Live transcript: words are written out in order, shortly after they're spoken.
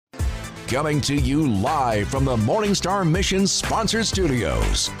Coming to you live from the Morning Star Mission sponsored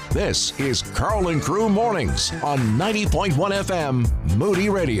studios. This is Carl and Crew Mornings on 90.1 FM Moody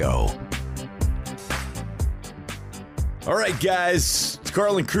Radio. All right, guys, it's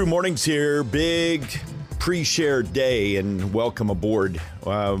Carl and Crew Mornings here. Big pre-share day, and welcome aboard.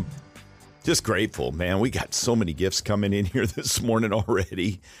 Just grateful, man. We got so many gifts coming in here this morning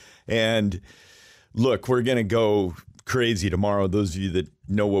already. And look, we're going to go crazy tomorrow. Those of you that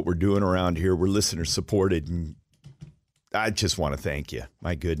know what we're doing around here, we're listener supported. And I just want to thank you.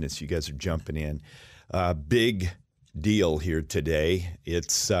 My goodness, you guys are jumping in. Big deal here today.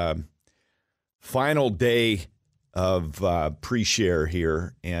 It's final day of pre-share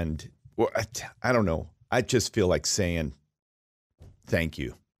here. And well, I don't know. I just feel like saying thank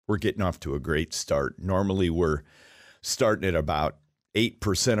you. We're getting off to a great start. Normally we're starting at about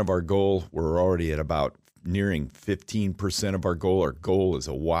 8% of our goal. We're already at about nearing 15% of our goal. Our goal is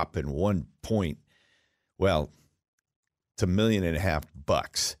a whopping it's $1.5 million. And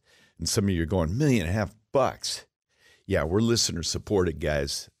some of you are going, $1.5 million. Yeah, we're listener supported,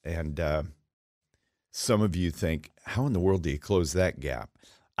 guys. And some of you think, how in the world do you close that gap?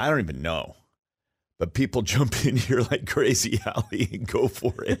 I don't even know. But people jump in here like crazy, Allie, and go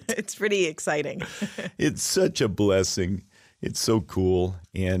for it. It's pretty exciting. It's such a blessing. It's so cool.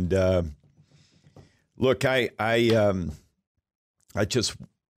 And look, I just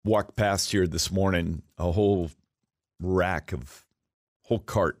walked past here this morning, a whole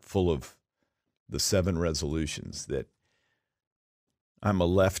cart full of the 7 resolutions that I'm a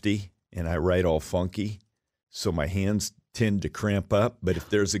lefty and I write all funky. So my hands tend to cramp up. But if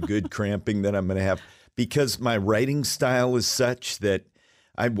there's a good cramping that I'm going to have, because my writing style is such that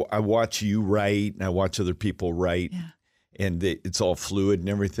I watch you write and I watch other people write. Yeah. And it's all fluid and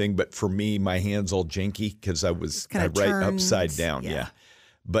everything. But for me, my hand's all janky because I write upside down. Yeah.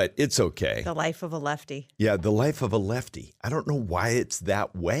 But it's okay. The life of a lefty. Yeah, the life of a lefty. I don't know why it's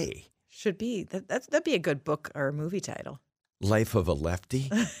that way. Should be. That'd be a good book or a movie title. Life of a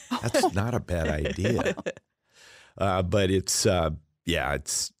lefty? That's not a bad idea. But it's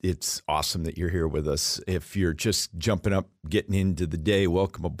awesome that you're here with us. If you're just jumping up, getting into the day,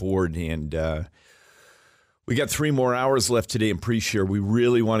 welcome aboard. And we got 3 more hours left today in pre-share. We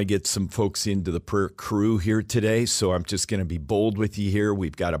really want to get some folks into the prayer crew here today, so I'm just going to be bold with you here.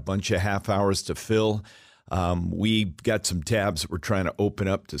 We've got a bunch of half hours to fill. We've got some tabs that we're trying to open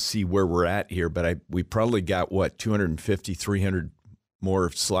up to see where we're at here, but we probably got, 250, 300 more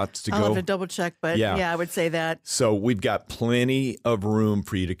slots to go? I'll have to double check, but yeah, I would say that. So we've got plenty of room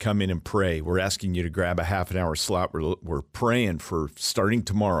for you to come in and pray. We're asking you to grab a half an hour slot. We're praying for starting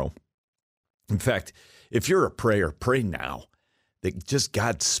tomorrow. In fact, if you're a prayer, pray now that just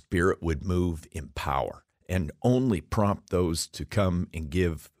God's Spirit would move in power and only prompt those to come and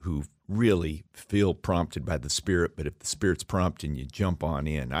give who really feel prompted by the Spirit. But if the Spirit's prompting you, jump on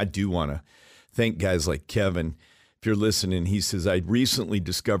in. I do want to thank guys like Kevin. If you're listening, he says, I recently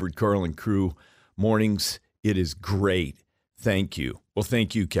discovered Carl and Crew Mornings. It is great. Thank you. Well,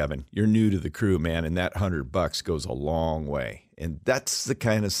 thank you, Kevin. You're new to the crew, man, and that $100 goes a long way. And that's the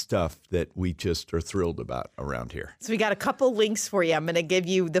kind of stuff that we just are thrilled about around here. So we got a couple links for you. I'm going to give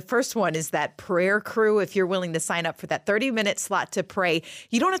you, the first one is that prayer crew. If you're willing to sign up for that 30-minute slot to pray,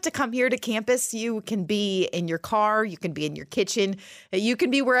 you don't have to come here to campus. You can be in your car. You can be in your kitchen. You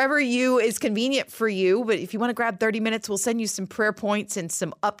can be wherever is convenient for you. But if you want to grab 30 minutes, we'll send you some prayer points and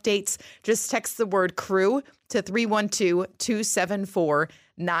some updates. Just text the word crew to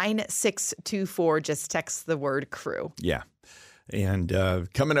 312-274-9624. Just text the word crew. Yeah. And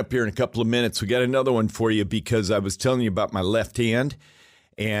coming up here in a couple of minutes, we got another one for you because I was telling you about my left hand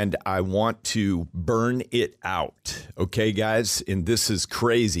and I want to burn it out. Okay, guys? And this is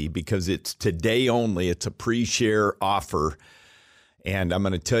crazy because it's today only. It's a pre-share offer. And I'm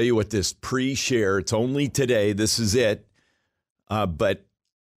going to tell you what this pre-share, it's only today. This is it. But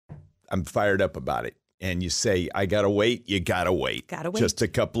I'm fired up about it. And you say, I got to wait, you got to wait. Got to wait. Just a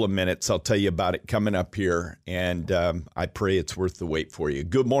couple of minutes. I'll tell you about it coming up here. And I pray it's worth the wait for you.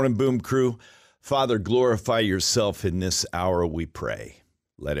 Good morning, Boom Crew. Father, glorify yourself in this hour, we pray.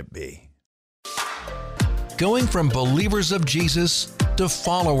 Let it be. Going from believers of Jesus to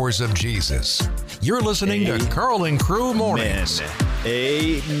followers of Jesus. You're listening to Carl and Crew Mornings.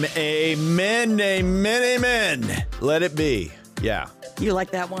 Amen, amen, amen, amen. Let it be. Yeah. You like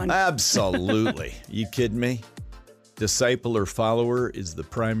that one? Absolutely. You kidding me? Disciple or follower is the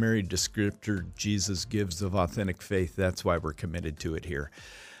primary descriptor Jesus gives of authentic faith. That's why we're committed to it here.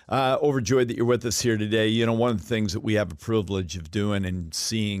 Overjoyed that you're with us here today. You know, one of the things that we have a privilege of doing and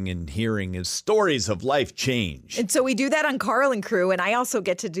seeing and hearing is stories of life change. And so we do that on Carl and Crew, and I also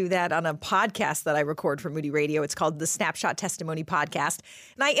get to do that on a podcast that I record for Moody Radio. It's called the Snapshot Testimony Podcast.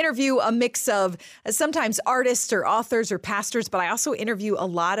 And I interview a mix of sometimes artists or authors or pastors, but I also interview a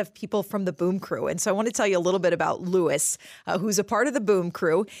lot of people from the Boom Crew. And so I want to tell you a little bit about Lewis, who's a part of the Boom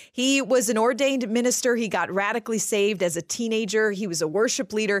Crew. He was an ordained minister. He got radically saved as a teenager. He was a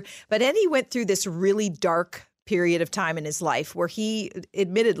worship leader. But then he went through this really dark period of time in his life where he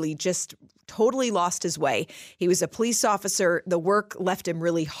admittedly just totally lost his way. He was a police officer. The work left him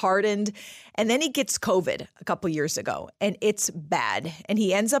really hardened. And then he gets COVID a couple years ago, and it's bad. And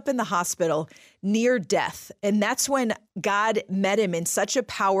he ends up in the hospital near death. And that's when God met him in such a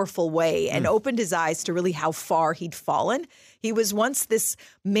powerful way and opened his eyes to really how far he'd fallen. He was once this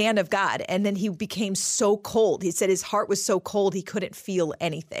man of God, and then he became so cold. He said his heart was so cold he couldn't feel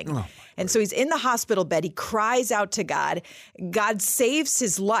anything. And so he's in the hospital bed. He cries out to God. God saves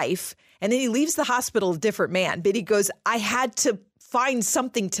his life, and then he leaves the hospital a different man. But he goes, I had to find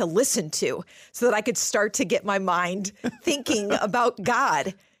something to listen to so that I could start to get my mind thinking about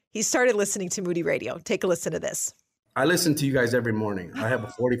God. He started listening to Moody Radio. Take a listen to this. I listen to you guys every morning. I have a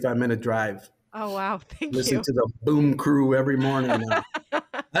 45-minute drive. Oh, wow. Thank you. Listen to the Boom Crew every morning now.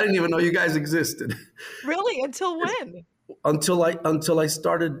 I didn't even know you guys existed. Really? Until when? Until I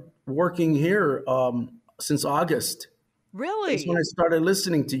started working here since August. Really? That's when I started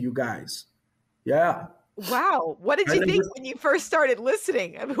listening to you guys. Yeah. Wow. What did you think when you first started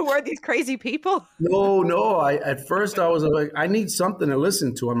listening? I mean, who are these crazy people? No. At first I was like, I need something to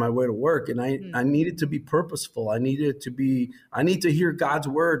listen to on my way to work. And I needed to be purposeful. I need to hear God's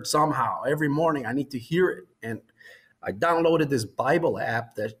word somehow. Every morning I need to hear it. And I downloaded this Bible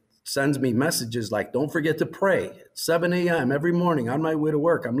app that sends me messages like, don't forget to pray at 7 a.m. every morning on my way to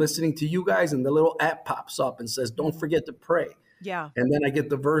work. I'm listening to you guys, and the little app pops up and says, don't forget to pray. Yeah. And then I get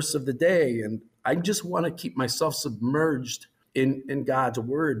the verse of the day, and I just want to keep myself submerged in God's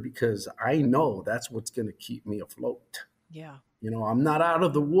word because I know that's what's going to keep me afloat. Yeah. You know, I'm not out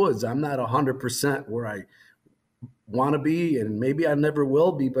of the woods. I'm not 100% where I want to be, and maybe I never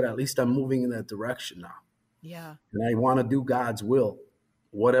will be, but at least I'm moving in that direction now. Yeah. And I want to do God's will,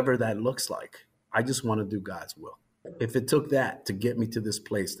 whatever that looks like. I just want to do God's will. If it took that to get me to this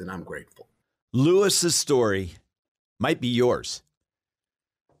place, then I'm grateful. Lewis's story might be yours,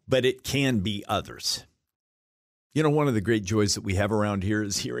 but it can be others. You know, one of the great joys that we have around here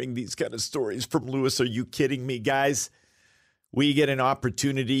is hearing these kind of stories from Lewis. Are you kidding me, guys? We get an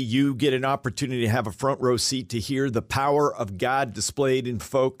opportunity, you get an opportunity to have a front row seat to hear the power of God displayed in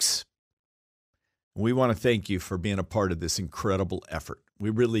folks. We want to thank you for being a part of this incredible effort. We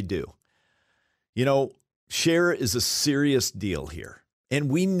really do. You know, share is a serious deal here. And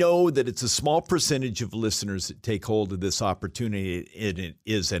we know that it's a small percentage of listeners that take hold of this opportunity, and it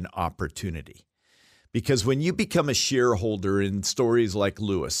is an opportunity. Because when you become a shareholder in stories like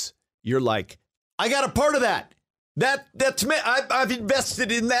Lewis, you're like, I got a part of that. That's me. I've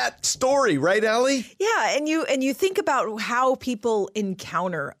invested in that story, right, Allie? Yeah, and you think about how people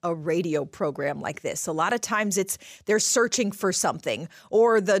encounter a radio program like this. A lot of times they're searching for something,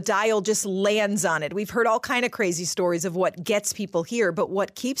 or the dial just lands on it. We've heard all kind of crazy stories of what gets people here, but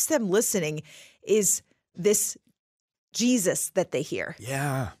what keeps them listening is this Jesus that they hear.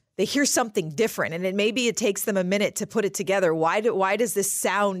 Yeah. They hear something different, and maybe it takes them a minute to put it together. Why does this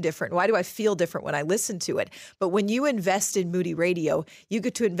sound different? Why do I feel different when I listen to it? But when you invest in Moody Radio, you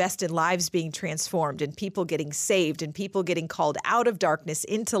get to invest in lives being transformed and people getting saved and people getting called out of darkness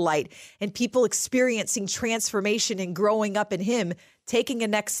into light and people experiencing transformation and growing up in Him, taking a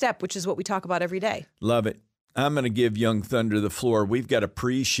next step, which is what we talk about every day. Love it. I'm going to give Young Thunder the floor. We've got a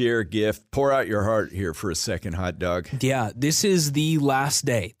pre-share gift. Pour out your heart here for a second, hot dog. Yeah, this is the last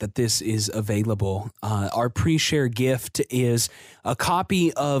day that this is available. Our pre-share gift is a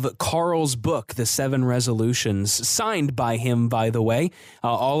copy of Carl's book, The 7 Resolutions, signed by him, by the way.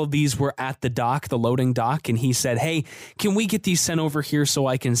 All of these were at the dock, the loading dock, and he said, hey, can we get these sent over here so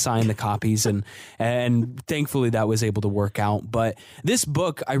I can sign the copies? And thankfully that was able to work out. But this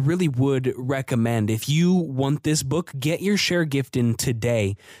book, I really would recommend. If you want this book, get your share gift in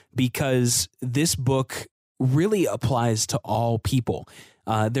today, because this book really applies to all people.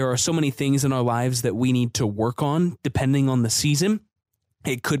 There are so many things in our lives that we need to work on depending on the season.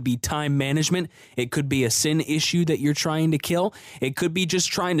 It could be time management. It could be a sin issue that you're trying to kill. It could be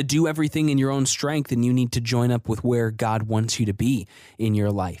just trying to do everything in your own strength, and you need to join up with where God wants you to be in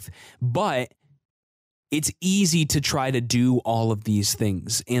your life. But it's easy to try to do all of these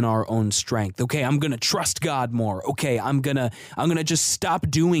things in our own strength. Okay, I'm going to trust God more. Okay, I'm going to just stop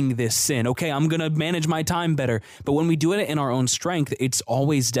doing this sin. Okay, I'm going to manage my time better. But when we do it in our own strength, it's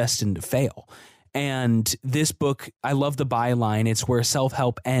always destined to fail. And this book, I love the byline. It's where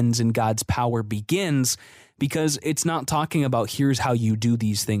self-help ends and God's power begins, because it's not talking about here's how you do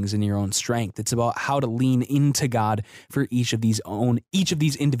these things in your own strength. It's about how to lean into God for each of these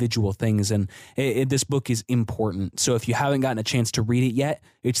individual things. And this book is important. So if you haven't gotten a chance to read it yet,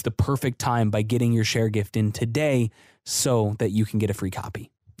 it's the perfect time by getting your share gift in today so that you can get a free copy.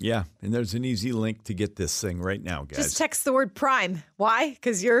 Yeah, and there's an easy link to get this thing right now, guys. Just text the word Prime. Why?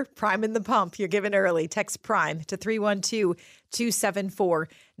 Because you're priming the pump. You're giving early. Text Prime to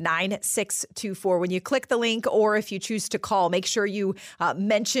 312-274-9624. When you click the link, or if you choose to call, make sure you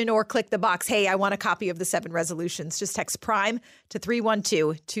mention or click the box, hey, I want a copy of the 7 resolutions. Just text Prime to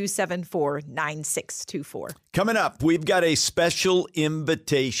 312-274-9624. Coming up, we've got a special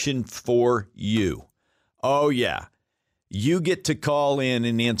invitation for you. Oh, yeah. You get to call in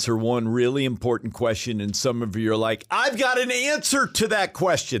and answer one really important question, and some of you are like, I've got an answer to that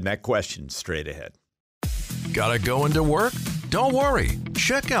question. That question's straight ahead. Gotta go into work? Don't worry.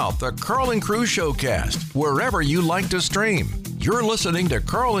 Check out the Carl and Crew Showcast wherever you like to stream. You're listening to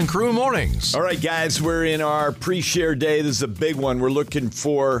Carl and Crew Mornings. All right, guys, we're in our pre-share day. This is a big one. We're looking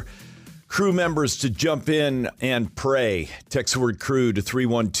for crew members to jump in and pray. Text the word crew to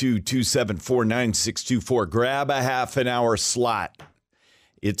 312-274-9624. Grab a half an hour slot.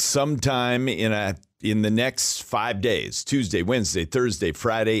 It's sometime in the next 5 days, Tuesday, Wednesday, Thursday,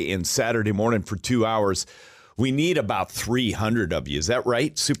 Friday, and Saturday morning for 2 hours. We need about 300 of you. Is that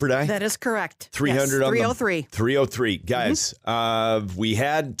right, Super Di? That is correct. 300 yes, on 303. 303. Guys, we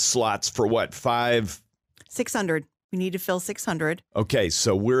had slots for what, 600. We need to fill 600. Okay,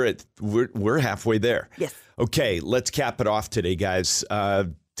 so we're halfway there. Yes. Okay, let's cap it off today, guys.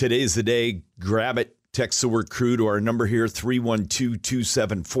 Today's the day. Grab it. Text the word crew to our number here,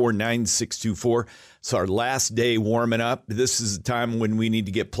 312-274-9624. It's our last day warming up. This is the time when we need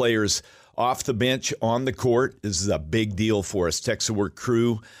to get players off the bench, on the court. This is a big deal for us. Text the word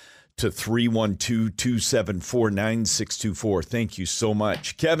crew to 312-274-9624. Thank you so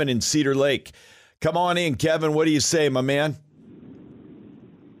much. Kevin in Cedar Lake. Come on in, Kevin. What do you say, my man?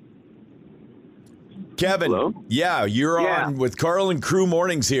 Kevin. Hello? Yeah, you're on with Carl and Crew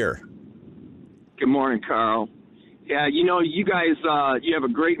Mornings here. Good morning, Carl. Yeah, you guys, you have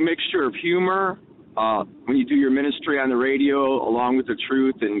a great mixture of humor when you do your ministry on the radio, along with the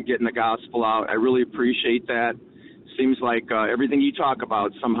truth and getting the gospel out. I really appreciate that. Seems like everything you talk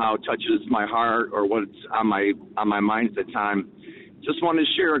about somehow touches my heart or what's on my mind at the time. Just wanted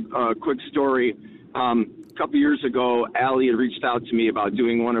to share a quick story. A couple years ago, Allie had reached out to me about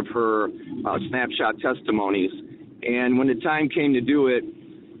doing one of her snapshot testimonies. And when the time came to do it,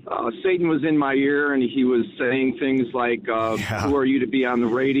 Satan was in my ear, and he was saying things like, who are you to be on the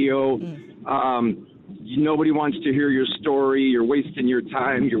radio? Nobody wants to hear your story. You're wasting your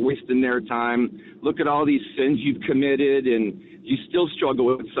time. You're wasting their time. Look at all these sins you've committed, and you still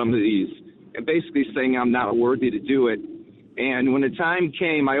struggle with some of these. And basically saying I'm not worthy to do it. And when the time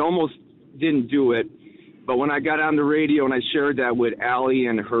came, I almost didn't do it. But when I got on the radio and I shared that with Allie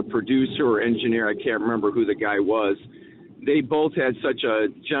and her producer or engineer, I can't remember who the guy was, they both had such a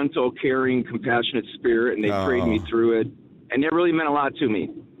gentle, caring, compassionate spirit, and they prayed me through it. And that really meant a lot to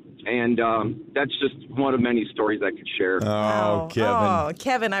me. And that's just one of many stories I could share. Oh, Kevin. Oh,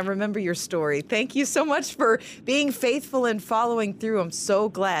 Kevin, I remember your story. Thank you so much for being faithful and following through. I'm so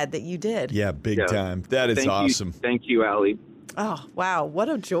glad that you did. Yeah, big time. That is awesome. Thank you, Allie. Oh, wow. What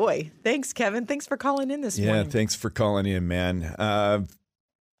a joy. Thanks, Kevin. Thanks for calling in this morning. Yeah, thanks for calling in, man.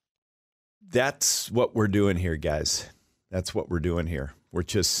 That's what we're doing here, guys. That's what we're doing here. We're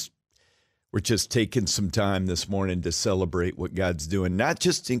just taking some time this morning to celebrate what God's doing, not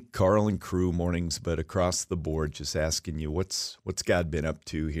just in Carl and Crew Mornings, but across the board, just asking you what's God been up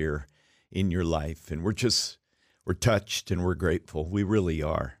to here in your life. And we're touched and we're grateful. We really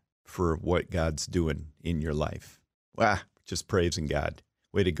are for what God's doing in your life. Wow, just praising God.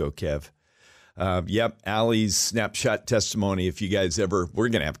 Way to go, Kev. Yep, Allie's snapshot testimony. If you guys we're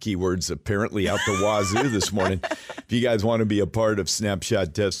going to have keywords apparently out the wazoo this morning. If you guys want to be a part of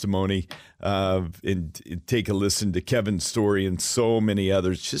snapshot testimony and take a listen to Kevin's story and so many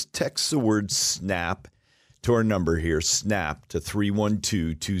others, just text the word SNAP to our number here, SNAP, to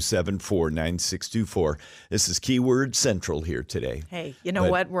 312-274-9624. This is Keyword Central here today. Hey, you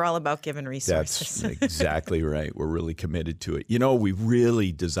know what? We're all about giving resources. That's exactly right. We're really committed to it. We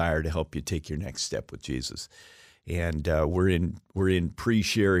really desire to help you take your next step with Jesus. And we're in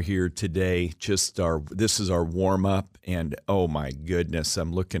pre-share here today. This is our warm up, and oh my goodness,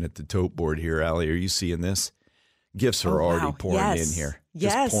 I'm looking at the tote board here. Allie, are you seeing this? Gifts are already pouring in here,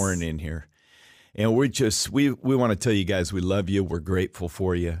 just pouring in here, and we want to tell you guys we love you. We're grateful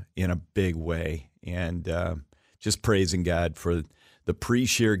for you in a big way, and just praising God for the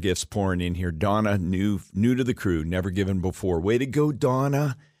pre-share gifts pouring in here. Donna, new to the crew, never given before. Way to go,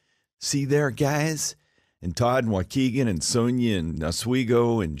 Donna! See there, guys. And Todd and Waukegan and Sonia and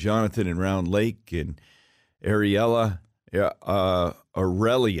Oswego and Jonathan in Round Lake and Ariella,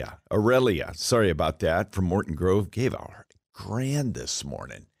 Aurelia, sorry about that, from Morton Grove, gave our $1,000 this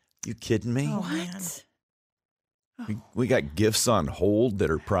morning. You kidding me? Oh, what? We got gifts on hold that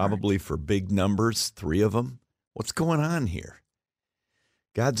are probably for big numbers, 3 of them. What's going on here?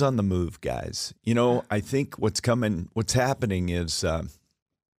 God's on the move, guys. You know, I think what's happening is...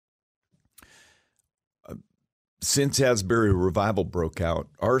 since Asbury Revival broke out,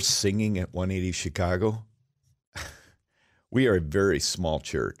 our singing at 180 Chicago, we are a very small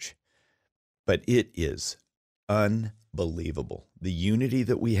church, but it is unbelievable. The unity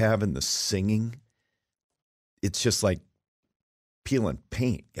that we have in the singing, it's just like peeling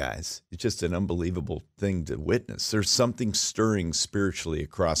paint, guys. It's just an unbelievable thing to witness. There's something stirring spiritually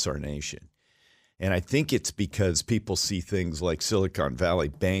across our nation. And I think it's because people see things like Silicon Valley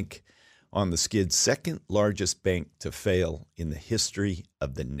Bank on the skid, second largest bank to fail in the history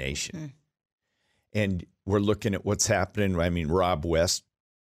of the nation. And we're looking at what's happening. I mean, Rob West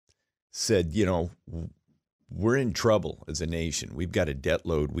said, you know, we're in trouble as a nation. We've got a debt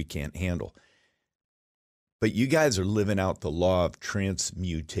load we can't handle. But you guys are living out the law of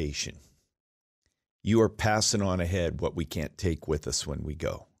transmutation. You are passing on ahead what we can't take with us when we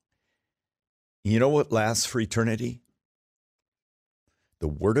go. You know what lasts for eternity? The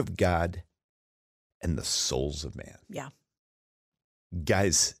Word of God and the souls of man. Yeah.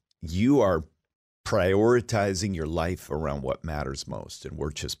 Guys, you are prioritizing your life around what matters most, and we're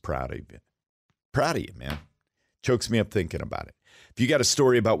just proud of you. Proud of you, man. Chokes me up thinking about it. If you got a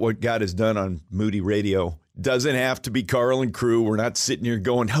story about what God has done on Moody Radio, doesn't have to be Carl and crew. We're not sitting here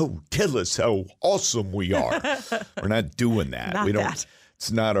going, oh, tell us how awesome we are. We're not doing that. We don't.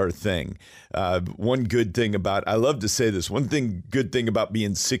 It's not our thing. One good thing about, I love to say this, good thing about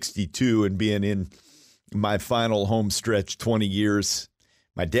being 62 and being in my final home stretch, 20 years,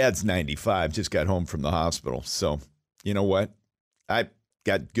 my dad's 95, just got home from the hospital. So, you know what? I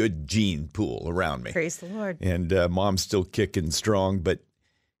got good gene pool around me. Praise the Lord. And mom's still kicking strong. But,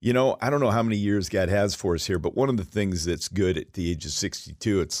 you know, I don't know how many years God has for us here, but one of the things that's good at the age of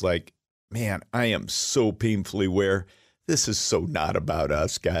 62, it's like, man, I am so painfully aware this is so not about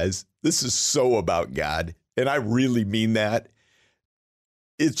us, guys. This is so about God. And I really mean that.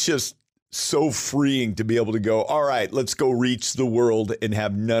 It's just so freeing to be able to go, all right, let's go reach the world and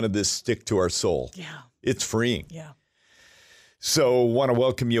have none of this stick to our soul. Yeah. It's freeing. Yeah. So want to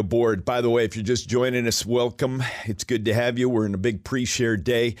welcome you aboard. By the way, if you're just joining us, welcome. It's good to have you. We're in a big pre-share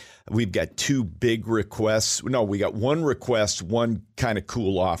day. We've got 2 big requests. No, we got 1 request, 1 kind of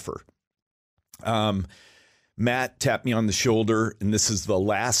cool offer. Matt tapped me on the shoulder, and this is the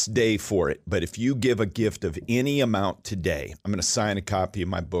last day for it. But if you give a gift of any amount today, I'm going to sign a copy of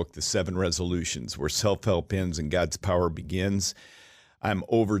my book, The 7 Resolutions, Where Self-Help Ends and God's Power Begins. I'm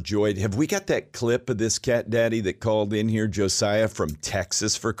overjoyed. Have we got that clip of this cat daddy that called in here, Josiah from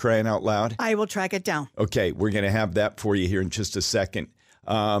Texas, for crying out loud? I will track it down. Okay, we're going to have that for you here in just a second.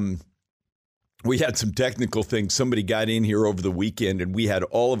 We had some technical things. Somebody got in here over the weekend, and we had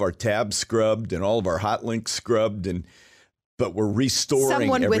all of our tabs scrubbed and all of our hot links scrubbed, but we're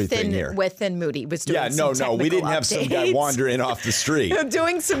restoring everything here. Within Moody was doing we didn't have some guy wandering off the street.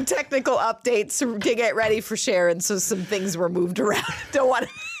 Doing some technical updates to get ready for Sharon, so some things were moved around. Don't want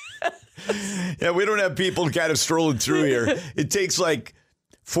to. Yeah, we don't have people kind of strolling through here. It takes like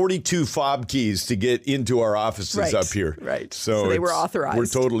 42 fob keys to get into our offices up here. Right. So they were authorized. We're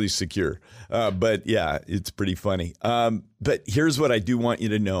totally secure. But yeah, it's pretty funny. But here's what I do want you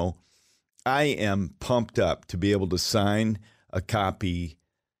to know. I am pumped up to be able to sign a copy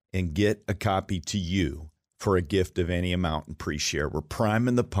and get a copy to you for a gift of any amount in pre-share. We're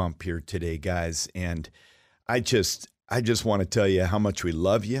priming the pump here today, guys. And I just want to tell you how much we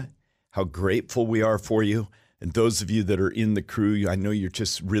love you, how grateful we are for you. And those of you that are in the crew, I know you're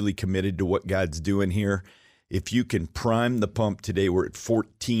just really committed to what God's doing here. If you can prime the pump today, we're at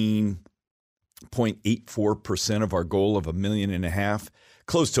 14.84% of our goal of $1.5 million,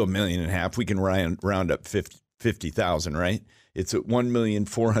 close to $1.5 million. We can round up 50,000, right? It's at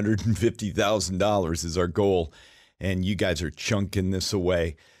 $1,450,000 is our goal, and you guys are chunking this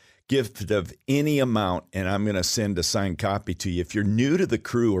away. gift of any amount, and I'm going to send a signed copy to you. If you're new to the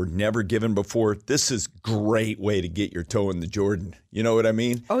crew or never given before, this is a great way to get your toe in the Jordan. You know what I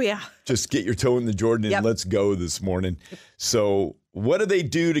mean? Oh, yeah. Just get your toe in the Jordan and let's go this morning. So what do they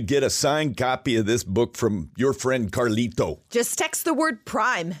do to get a signed copy of this book from your friend Carlito? Just text the word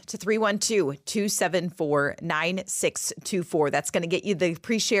PRIME to 312-274-9624. That's going to get you the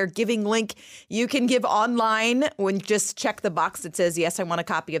pre-share giving link. You can give online when just check the box that says, yes, I want a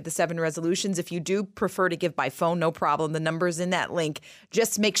copy of the 7 resolutions. If you do prefer to give by phone, no problem. The number's in that link.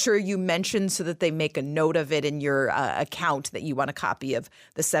 Just make sure you mention so that they make a note of it in your account that you want a copy of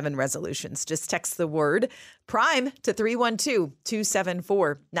the 7 resolutions. Just text the word PRIME to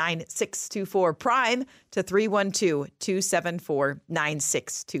 312-274-9624. PRIME to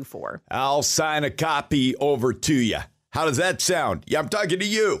 312-274-9624. I'll sign a copy over to you. How does that sound? Yeah, I'm talking to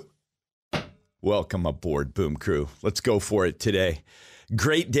you. Welcome aboard, Boom Crew. Let's go for it today.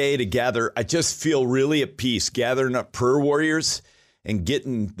 Great day to gather. I just feel really at peace gathering up prayer warriors and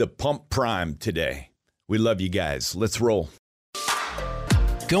getting the pump primed today. We love you guys. Let's roll.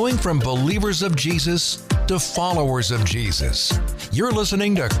 Going from believers of Jesus to followers of Jesus. You're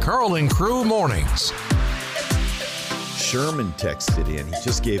listening to Carl and Crew Mornings. Sherman texted in. He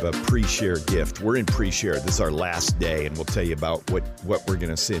just gave a pre-share gift. We're in pre-share. This is our last day, and we'll tell you about what we're going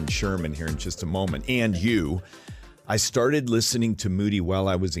to send Sherman here in just a moment. And you. I started listening to Moody while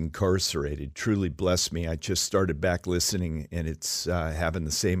I was incarcerated. Truly blessed me. I just started back listening, and it's having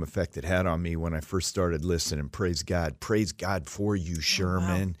the same effect it had on me when I first started listening. Praise God. Praise God for you,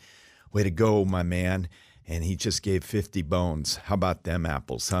 Sherman. Wow. Way to go, my man. And he just gave 50 bones. How about them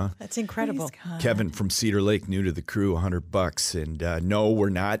apples, huh? That's incredible. Kevin from Cedar Lake, new to the crew, $100. And no, we're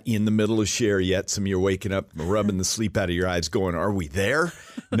not in the middle of share yet. Some of you are waking up, rubbing the sleep out of your eyes, going, are we there?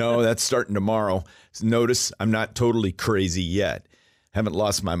 No, that's starting tomorrow. Notice I'm not totally crazy yet. Haven't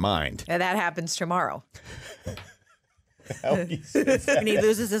lost my mind. And that happens tomorrow. And he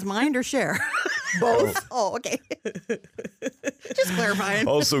loses his mind or share? Both. Oh, okay. Just clarifying.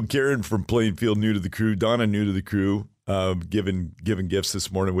 Also, Karen from Plainfield, new to the crew. Donna, new to the crew, giving gifts this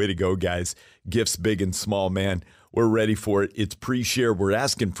morning. Way to go, guys. Gifts big and small, man. We're ready for it. It's pre-share. We're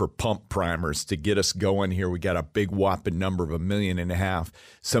asking for pump primers to get us going here. We got a big whopping number of 1.5 million.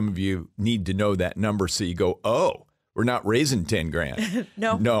 Some of you need to know that number so you go, oh, we're not raising 10 grand.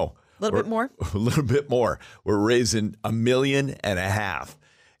 No. A little bit more? A little bit more. We're raising 1.5 million.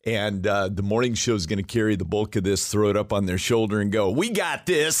 And the morning show is going to carry the bulk of this, throw it up on their shoulder and go, we got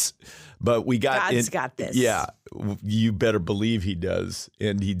this. But God's got this. Yeah, you better believe he does.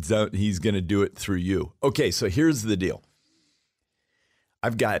 And he's going to do it through you. Okay, so here's the deal.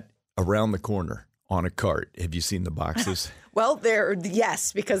 I've got around the corner on a cart. Have you seen the boxes? Well,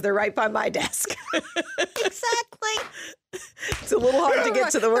 yes, because they're right by my desk. Exactly. It's a little hard to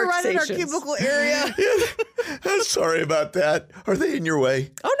get to the workstations. Right in our cubicle area. Sorry about that. Are they in your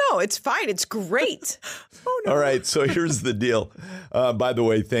way? Oh, no, it's fine. It's great. Oh, no. All right, so here's the deal. By the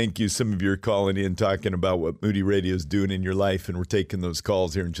way, thank you. Some of you are calling in talking about what Moody Radio is doing in your life, and we're taking those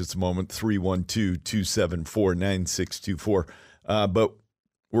calls here in just a moment, 312-274-9624. But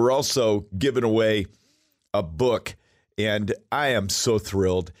we're also giving away a book, and I am so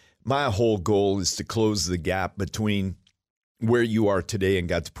thrilled. My whole goal is to close the gap between where you are today and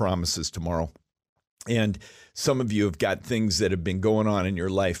God's promises tomorrow. And some of you have got things that have been going on in your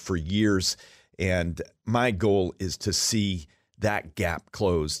life for years. And my goal is to see that gap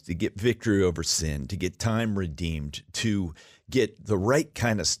closed, to get victory over sin, to get time redeemed, to get the right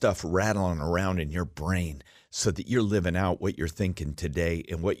kind of stuff rattling around in your brain so that you're living out what you're thinking today.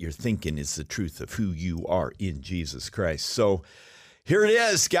 And what you're thinking is the truth of who you are in Jesus Christ. So here it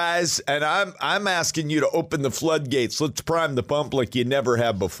is, guys, and I'm asking you to open the floodgates. Let's prime the pump like you never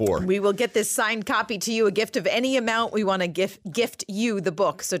have before. We will get this signed copy to you, a gift of any amount. We want to gift you the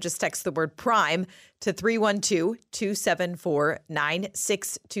book. So just text the word PRIME to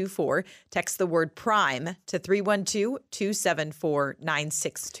 312-274-9624. Text the word PRIME to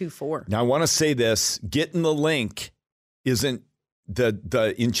 312-274-9624. Now, I want to say this. Getting the link isn't the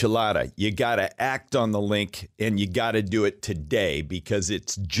enchilada. You got to act on the link, and you got to do it today because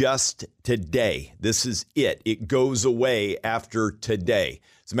it's just today. This is it. It goes away after today.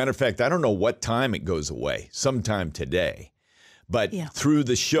 As a matter of fact, I don't know what time it goes away. Sometime today. But through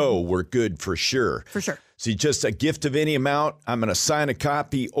the show, we're good for sure. For sure. So just a gift of any amount. I'm going to sign a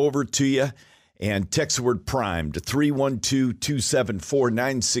copy over to you. And text the word PRIME to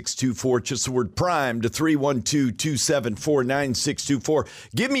 312-274-9624. Just the word PRIME to 312-274-9624.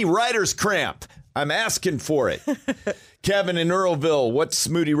 Give me writer's cramp. I'm asking for it. Kevin in Earlville, what's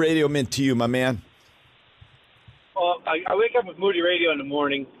Moody Radio meant to you, my man? Well, I wake up with Moody Radio in the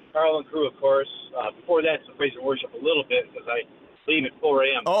morning, Carl and crew, of course. Before that, some praise and worship a little bit because I leave at 4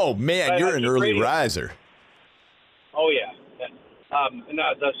 a.m. Oh, man, you're an early riser. Oh, yeah. And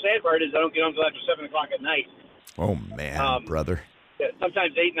the sad part is I don't get home until after 7 o'clock at night. Oh, man, brother. Yeah,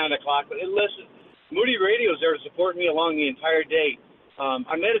 sometimes 8, 9 o'clock. But listen, Moody Radio is there to support me along the entire day.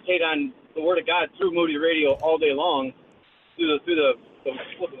 I meditate on the Word of God through Moody Radio all day long, through the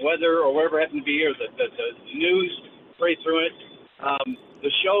weather or whatever happens to be here, the news, pray through it.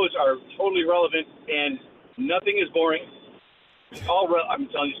 The shows are totally relevant, and nothing is boring. It's all I'm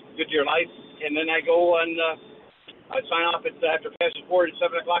telling you, it's good to your life. And then I go on, I sign off after Pastor Ford at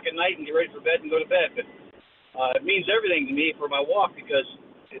 7 o'clock at night and get ready for bed and go to bed. But it means everything to me for my walk because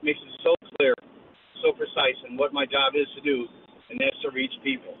it makes it so clear, so precise, and what my job is to do, and that's to reach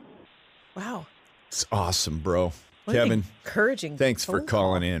people. Wow. It's awesome, bro. What Kevin, encouraging. Thanks for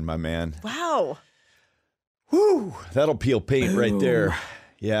calling in, my man. Wow. Whew, that'll peel paint right there.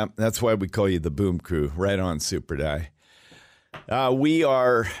 Yeah, that's why we call you the Boom Crew. Right on, Super Die. We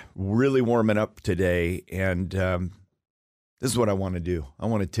are really warming up today, and this is what I want to do. I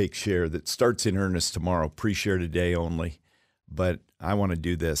want to take share that starts in earnest tomorrow, pre-share today only, but I want to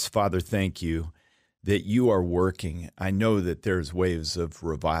do this. Father, thank you that you are working. I know that there's waves of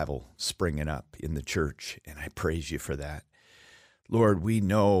revival springing up in the church, and I praise you for that. Lord, we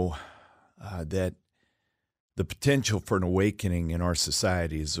know that the potential for an awakening in our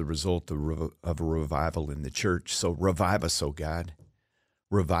society is a result of a revival in the church. So revive us, oh God.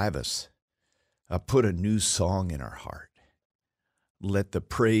 Revive us. Put a new song in our heart. Let the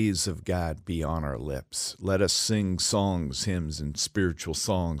praise of God be on our lips. Let us sing songs, hymns, and spiritual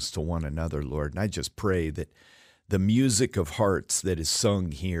songs to one another, Lord. And I just pray that the music of hearts that is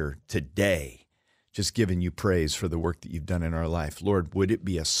sung here today, just giving you praise for the work that you've done in our life, Lord, would it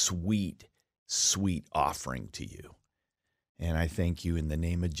be a sweet, sweet offering to you. And I thank you in the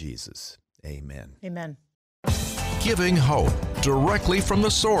name of Jesus. Amen. Amen. Giving hope directly from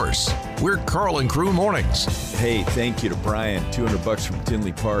the source. We're Carl and Crew Mornings. Hey, thank you to Brian, $200 from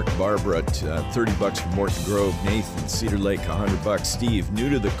Tinley Park, Barbara, $30 from Morton Grove, Nathan, Cedar Lake, $100, Steve,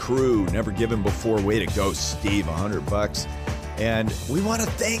 new to the crew, never given before, way to go, Steve, $100. And we want to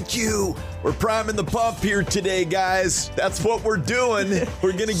thank you. We're priming the pump here today, guys. That's what we're doing.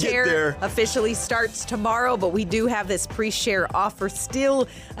 We're going to get there. Officially starts tomorrow, but we do have this pre-share offer still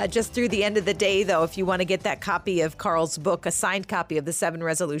just through the end of the day, though. If you want to get that copy of Carl's book, a signed copy of the 7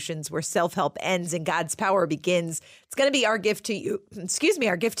 Resolutions Where Self-Help Ends and God's Power Begins, it's going to be our gift to you.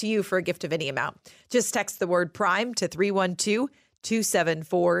 Our gift to you for a gift of any amount. Just text the word PRIME to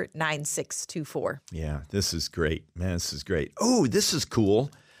 312-274-9624. Yeah, this is great. Man, this is great. Oh, this is cool.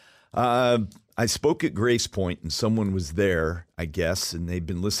 I spoke at Grace Point, and someone was there, I guess, and they've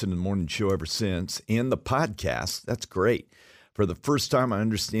been listening to the morning show ever since, and the podcast. That's great. For the first time, I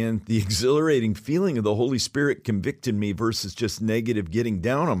understand the exhilarating feeling of the Holy Spirit convicting me versus just negative getting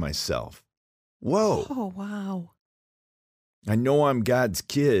down on myself. Whoa. Oh, wow. I know I'm God's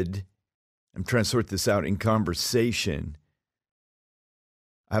kid. I'm trying to sort this out in conversation.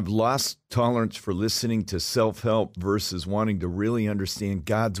 I've lost tolerance for listening to self-help versus wanting to really understand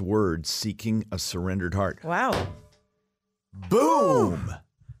God's word, seeking a surrendered heart. Wow. Boom!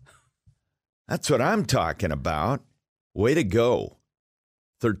 That's what I'm talking about. Way to go.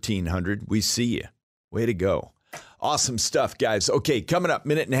 1300, we see you. Way to go. Awesome stuff, guys. Okay, coming up,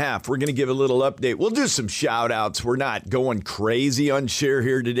 minute and a half, we're going to give a little update. We'll do some shout-outs. We're not going crazy on share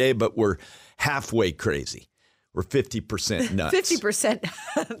here today, but we're halfway crazy. We're 50% nuts.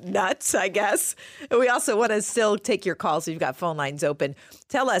 50% nuts, I guess. And we also want to still take your calls. We've got phone lines open.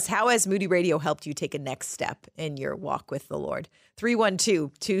 Tell us, how has Moody Radio helped you take a next step in your walk with the Lord?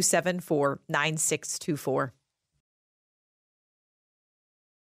 312-274-9624.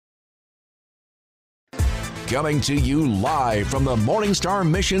 Coming to you live from the Morningstar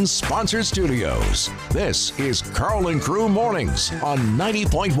Mission sponsored studios. This is Carl and Crew Mornings on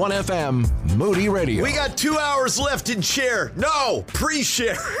 90.1 FM, Moody Radio. We got 2 hours left in share. No,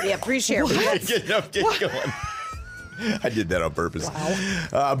 pre-share. Yeah, pre-share. Get going. I did that on purpose.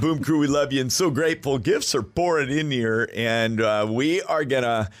 Wow. Boom Crew, we love you and so grateful. Gifts are pouring in here, and we are going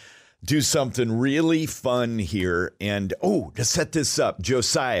to do something really fun here. And, to set this up,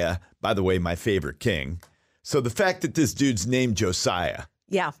 Josiah, by the way, my favorite king. So the fact that this dude's named Josiah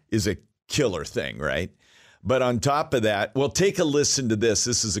is a killer thing, right? But on top of that, well, take a listen to this.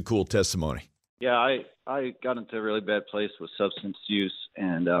 This is a cool testimony. Yeah, I got into a really bad place with substance use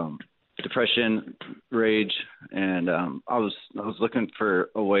and depression, rage, and I was looking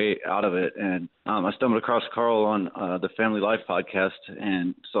for a way out of it. And I stumbled across Carl on the Family Life podcast,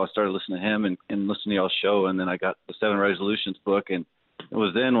 and so I started listening to him and listening to y'all's show. And then I got the 7 Resolutions book, and it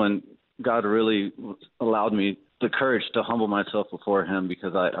was then when God really allowed me the courage to humble myself before him,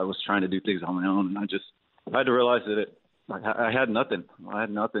 because I was trying to do things on my own. And I had to realize that I had nothing. I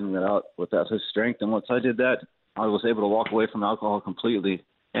had nothing without his strength. And once I did that, I was able to walk away from alcohol completely.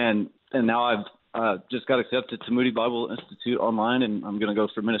 And now I've just got accepted to Moody Bible Institute online, and I'm going to go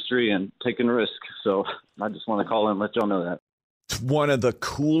for ministry and taking a risk. So I just want to call in and let y'all know that. It's one of the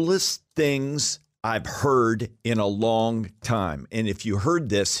coolest things I've heard in a long time. And if you heard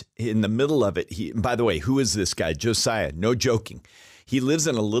this in the middle of it, by the way, who is this guy? Josiah, no joking. He lives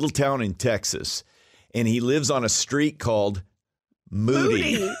in a little town in Texas, and he lives on a street called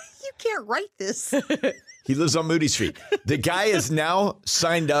Moody. You can't write this. He lives on Moody Street. The guy is now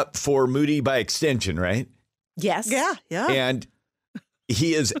signed up for Moody by extension, right? Yes. Yeah. And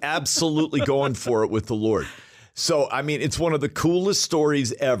he is absolutely going for it with the Lord. So, I mean, it's one of the coolest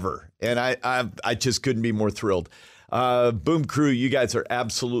stories ever. And I just couldn't be more thrilled. Boom Crew, you guys are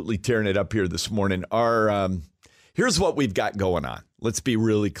absolutely tearing it up here this morning. Here's what we've got going on. Let's be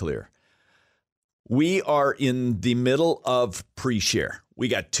really clear. We are in the middle of pre-share. We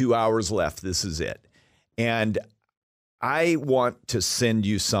got 2 hours left. This is it. And I want to send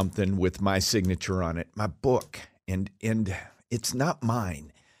you something with my signature on it, my book. And it's not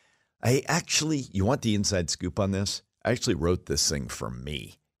mine. You want the inside scoop on this? I actually wrote this thing for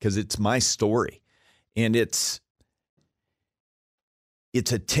me because it's my story. And it's a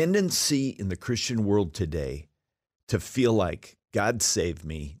tendency in the Christian world today to feel like God saved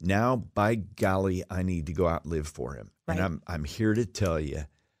me. Now, by golly, I need to go out and live for him. Right. And I'm here to tell you,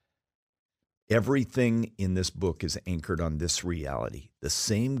 everything in this book is anchored on this reality. The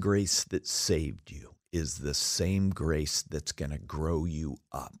same grace that saved you is the same grace that's going to grow you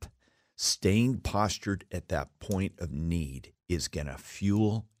up. Staying postured at that point of need is going to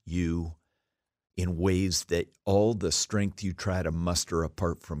fuel you in ways that all the strength you try to muster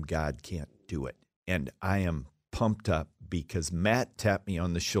apart from God can't do it. And I am pumped up because Matt tapped me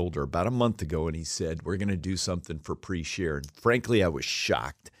on the shoulder about a month ago and he said, we're going to do something for pre-share. And frankly, I was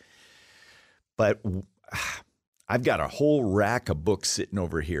shocked. But I've got a whole rack of books sitting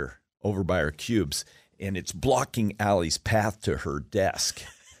over here, over by our cubes, and it's blocking Allie's path to her desk.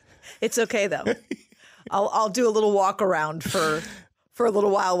 It's okay, though. I'll do a little walk around for a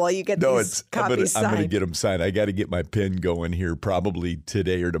little while you get these copies signed. I'm going to get them signed. I got to get my pen going here probably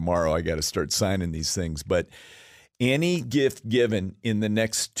today or tomorrow. I got to start signing these things. But any gift given in the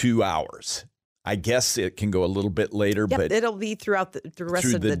next 2 hours, I guess it can go a little bit later, but it'll be throughout the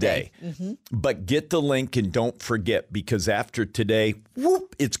rest of the day. Mm-hmm. But get the link and don't forget, because after today,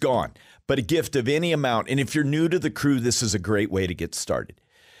 whoop, it's gone. But a gift of any amount, and if you're new to the crew, this is a great way to get started.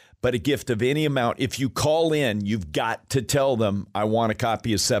 But a gift of any amount, if you call in, you've got to tell them, I want a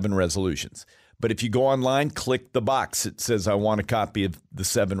copy of 7 Resolutions. But if you go online, click the box. It says, I want a copy of the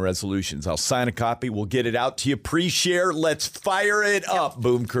 7 Resolutions. I'll sign a copy. We'll get it out to you. Pre-share. Let's fire it up,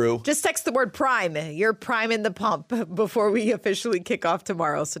 Boom Crew. Just text the word Prime. You're priming the pump before we officially kick off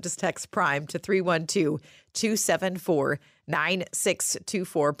tomorrow. So just text Prime to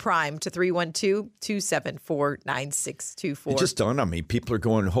 312-274-9624. Prime to 312-274-9624. It just dawned on me. People are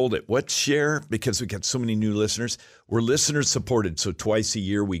going, hold it. What's share? Because we got so many new listeners. We're listener supported. So twice a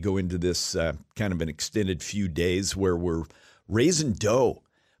year we go into this kind of an extended few days where we're raising dough,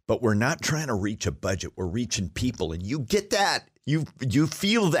 but we're not trying to reach a budget. We're reaching people. And you get that. You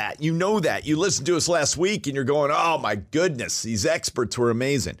feel that. You know that. You listened to us last week and you're going, oh my goodness, these experts were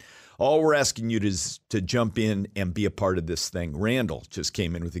amazing. All we're asking you to jump in and be a part of this thing. Randall just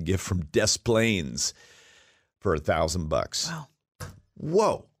came in with a gift from Des Plaines for $1,000. Wow.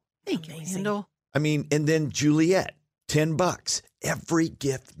 Whoa. Thank you, Randall. I mean, and then Juliet, $10. Every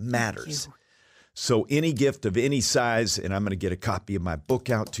gift matters. So any gift of any size, and I'm going to get a copy of my book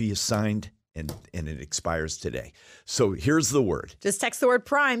out to you signed, and it expires today. So here's the word. Just text the word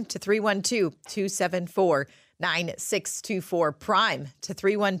Prime to 312-274-9624. Prime to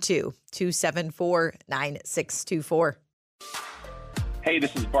 312-274-9624. Hey,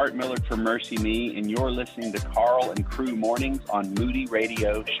 this is Bart Millard from Mercy Me, and you're listening to Carl and Crew Mornings on Moody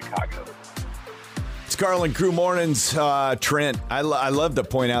Radio, Chicago. It's Carl and Crew Mornings. Trent, I love to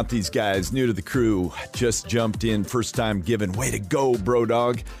point out these guys, new to the crew, just jumped in, first time giving. Way to go, bro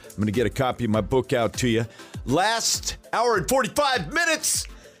dog. I'm going to get a copy of my book out to you. Last hour and 45 minutes.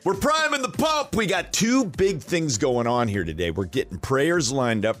 We're priming the pump. We got 2 big things going on here today. We're getting prayers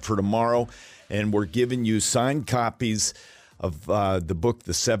lined up for tomorrow, and we're giving you signed copies of the book,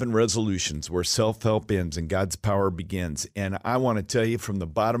 The 7 Resolutions, Where Self-Help Ends and God's Power Begins. And I want to tell you from the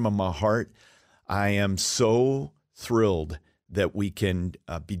bottom of my heart, I am so thrilled that we can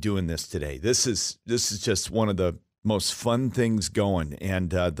be doing this today. This is just one of the most fun things going.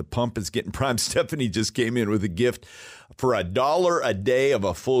 And the pump is getting primed. Stephanie just came in with a gift for $1 a day of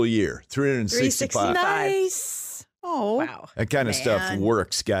a full year, 365. Nice. Oh, wow. That kind of stuff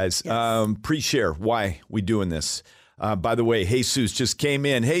works, guys. Yes. Pre-share. Why we doing this? By the way, Jesus just came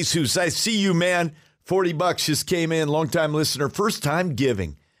in. Jesus, I see you, man. $40 just came in. Longtime listener, first time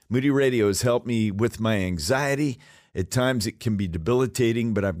giving. Moody Radio has helped me with my anxiety. At times it can be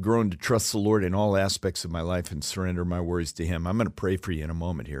debilitating, but I've grown to trust the Lord in all aspects of my life and surrender my worries to him. I'm going to pray for you in a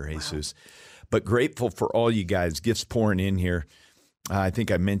moment here, Jesus. But grateful for all you guys. Gifts pouring in here. I think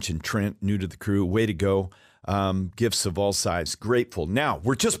I mentioned Trent, new to the crew. Way to go. Gifts of all sizes. Grateful. Now,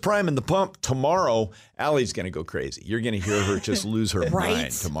 we're just priming the pump. Tomorrow, Allie's going to go crazy. You're going to hear her just lose her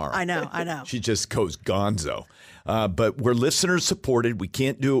mind tomorrow. I know. She just goes gonzo. But we're listener supported. We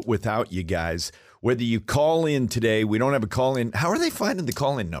can't do it without you guys. Whether you call in today, we don't have a call in. How are they finding the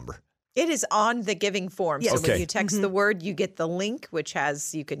call in number? It is on the giving form. Yes. So Okay. when you text the word, you get the link, which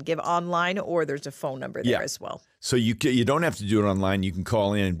has you can give online, or there's a phone number there as well. So you don't have to do it online. You can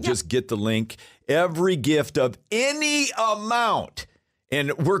call in and just get the link. Every gift of any amount.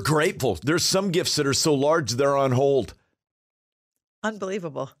 And we're grateful. There's some gifts that are so large, they're on hold.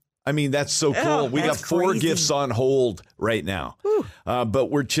 Unbelievable. I mean, that's so cool. Oh, We got that's 4 crazy. gifts on hold right now. But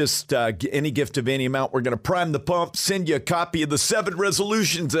we're just any gift of any amount. We're going to prime the pump, send you a copy of the 7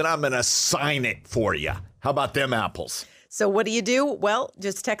 resolutions, and I'm going to sign it for you. How about them apples? So what do? Well,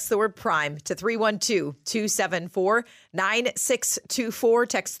 just text the word PRIME to 312-274-9624.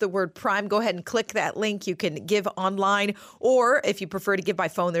 Text the word PRIME. Go ahead and click that link. You can give online, or if you prefer to give by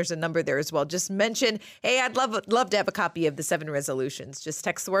phone, there's a number there as well. Just mention, hey, I'd love to have a copy of the 7 resolutions. Just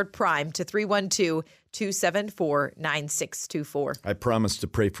text the word PRIME to 312-274-9624. I promised to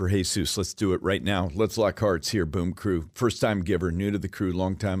pray for Jesus. Let's do it right now. Let's lock hearts here, Boom Crew. First-time giver, new to the crew,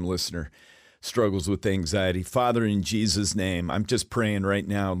 long-time listener. Struggles with anxiety. Father, in Jesus' name, I'm just praying right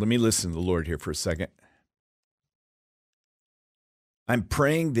now. Let me listen to the Lord here for a second. I'm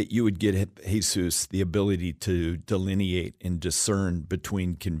praying that you would get Jesus the ability to delineate and discern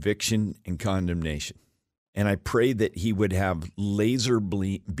between conviction and condemnation. And I pray that he would have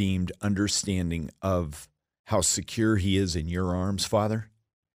laser-beamed understanding of how secure he is in your arms, Father,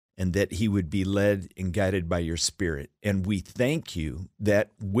 and that he would be led and guided by your Spirit. And we thank you that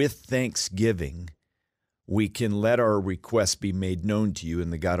with thanksgiving, we can let our requests be made known to you,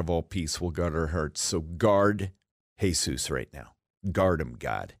 and the God of all peace will guard our hearts. So guard Jesus right now. Guard him,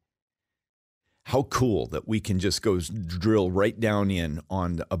 God. How cool that we can just go drill right down in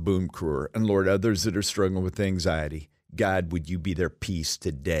on a boom crewer. And Lord, others that are struggling with anxiety, God, would you be their peace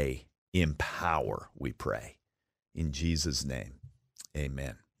today? In power, we pray. In Jesus' name,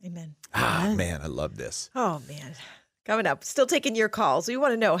 amen. Amen. Man, I love this. Oh, man. Coming up, still taking your calls. We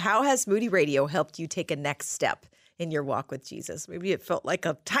want to know, how has Moody Radio helped you take a next step in your walk with Jesus? Maybe it felt like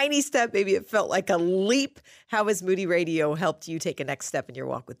a tiny step. Maybe it felt like a leap. How has Moody Radio helped you take a next step in your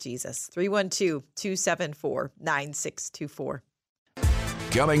walk with Jesus? 312-274-9624.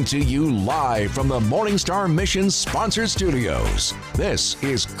 Coming to you live from the Morningstar Mission sponsored studios. This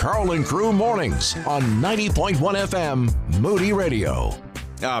is Carl and Crew Mornings on 90.1 FM, Moody Radio.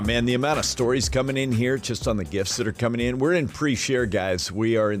 Man, the amount of stories coming in here just on the gifts that are coming in. We're in pre-share, guys.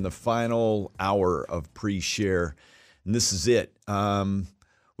 We are in the final hour of pre-share, and this is it.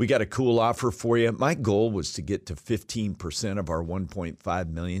 We got a cool offer for you. My goal was to get to 15% of our 1.5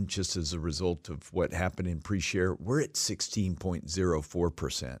 million just as a result of what happened in pre-share. We're at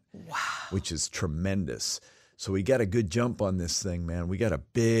 16.04%, which is tremendous. So we got a good jump on this thing, man. We got a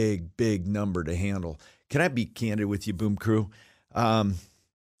big, big number to handle. Can I be candid with you, Boom Crew?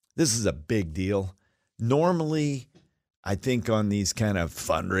 This is a big deal. Normally, I think on these kind of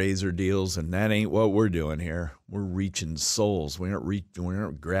fundraiser deals, and that ain't what we're doing here. We're reaching souls. We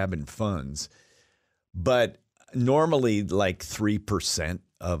aren't grabbing funds. But normally, like 3%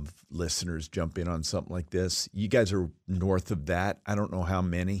 of listeners jump in on something like this. You guys are north of that. I don't know how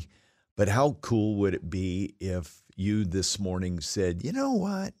many, but how cool would it be if you this morning said, you know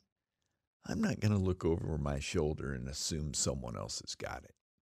what? I'm not going to look over my shoulder and assume someone else has got it.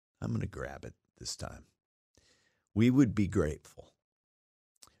 I'm going to grab it this time. We would be grateful.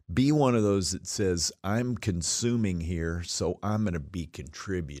 Be one of those that says, I'm consuming here, so I'm going to be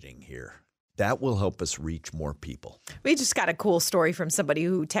contributing here. That will help us reach more people. We just got a cool story from somebody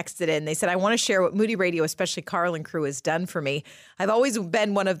who texted in. They said, I want to share what Moody Radio, especially Carl and Crew, has done for me. I've always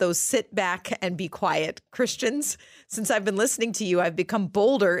been one of those sit back and be quiet Christians. Since I've been listening to you, I've become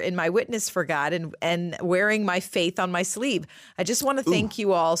bolder in my witness for God and wearing my faith on my sleeve. I just want to thank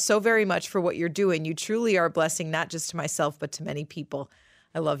you all so very much for what you're doing. You truly are a blessing, not just to myself, but to many people.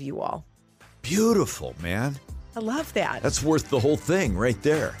 I love you all. Beautiful, man. I love that. That's worth the whole thing right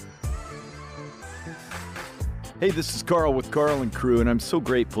there. Hey, this is Carl with Carl and Crew, and I'm so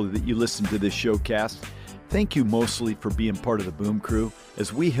grateful that you listen to this showcast. Thank you mostly for being part of the Boom Crew.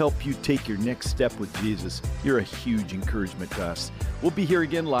 As we help you take your next step with Jesus, you're a huge encouragement to us. We'll be here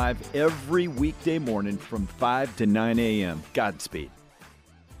again live every weekday morning from 5 to 9 a.m. Godspeed.